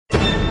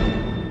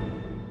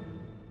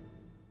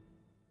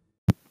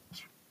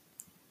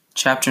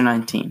Chapter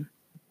 19.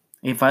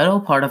 A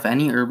vital part of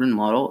any urban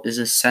model is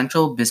a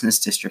central business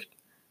district,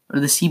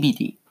 or the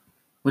CBD,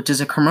 which is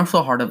a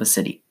commercial heart of a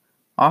city,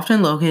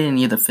 often located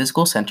near the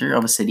physical center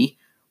of a city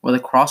or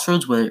the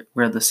crossroads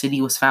where the city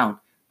was found.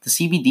 The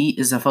CBD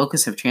is the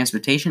focus of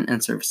transportation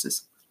and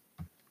services.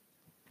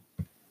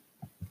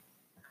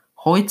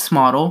 Hoyt's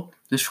model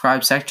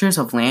describes sectors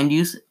of land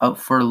use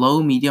for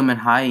low, medium,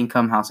 and high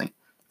income housing.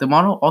 The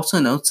model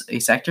also notes a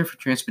sector for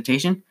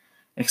transportation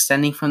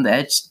extending from the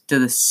edge to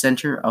the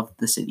center of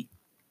the city.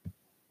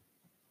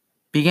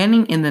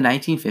 Beginning in the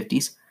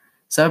 1950s,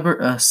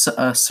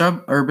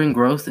 suburban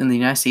growth in the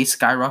United States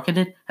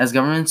skyrocketed as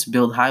governments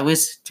built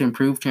highways to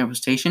improve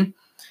transportation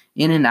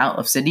in and out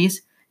of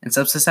cities and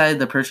subsidized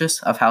the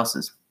purchase of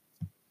houses.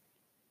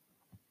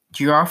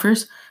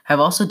 Geographers have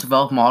also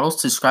developed models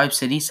to describe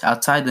cities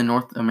outside the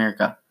North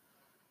America.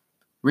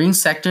 Ring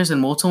sectors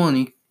and multiple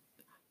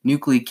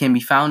nuclei can be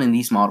found in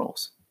these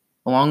models,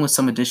 along with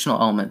some additional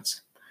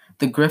elements.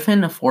 The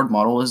Griffin-Ford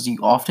model is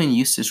often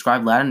used to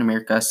describe Latin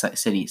America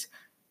cities.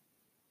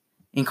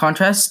 In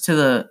contrast to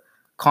the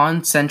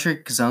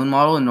concentric zone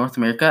model in North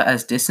America,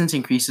 as distance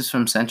increases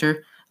from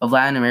center of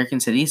Latin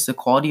American cities, the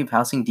quality of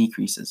housing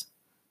decreases.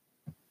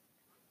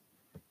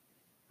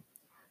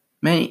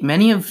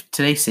 Many of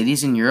today's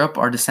cities in Europe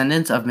are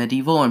descendants of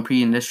medieval and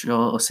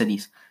pre-industrial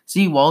cities.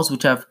 City walls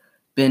which have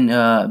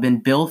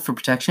been built for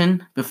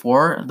protection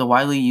before the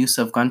widely use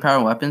of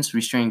gunpowder weapons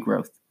restrained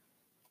growth.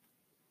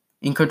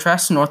 In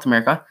contrast to North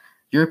America,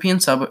 European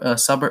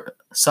suburbs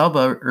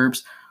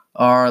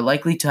are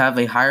likely to have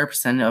a higher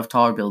percentage of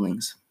taller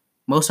buildings.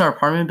 Most are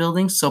apartment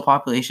buildings, so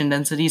population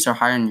densities are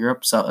higher in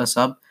Europe's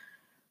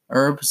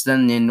suburbs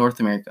than in North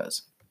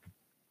America's.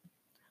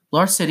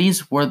 Large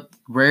cities were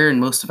rare in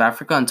most of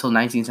Africa until the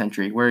 19th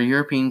century, where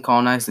Europeans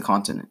colonized the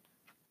continent.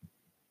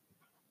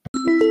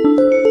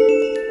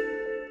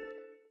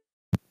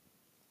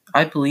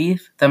 I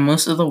believe that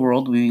most of the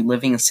world will be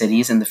living in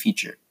cities in the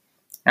future.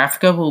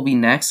 Africa will be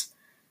next,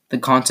 the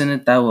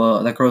continent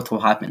that growth will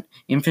happen.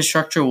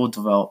 Infrastructure will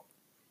develop.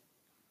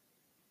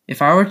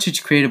 If I were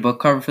to create a book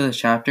cover for this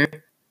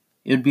chapter,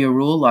 it would be a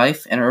rural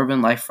life and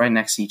urban life right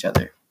next to each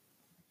other.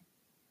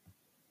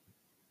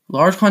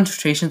 Large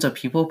concentrations of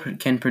people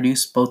can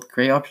produce both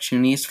great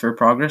opportunities for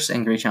progress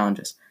and great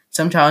challenges.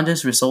 Some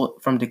challenges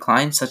result from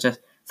decline, such as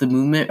the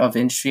movement of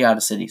industry out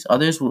of cities.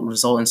 Others will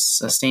result in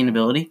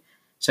sustainability,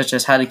 such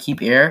as how to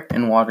keep air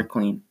and water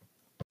clean.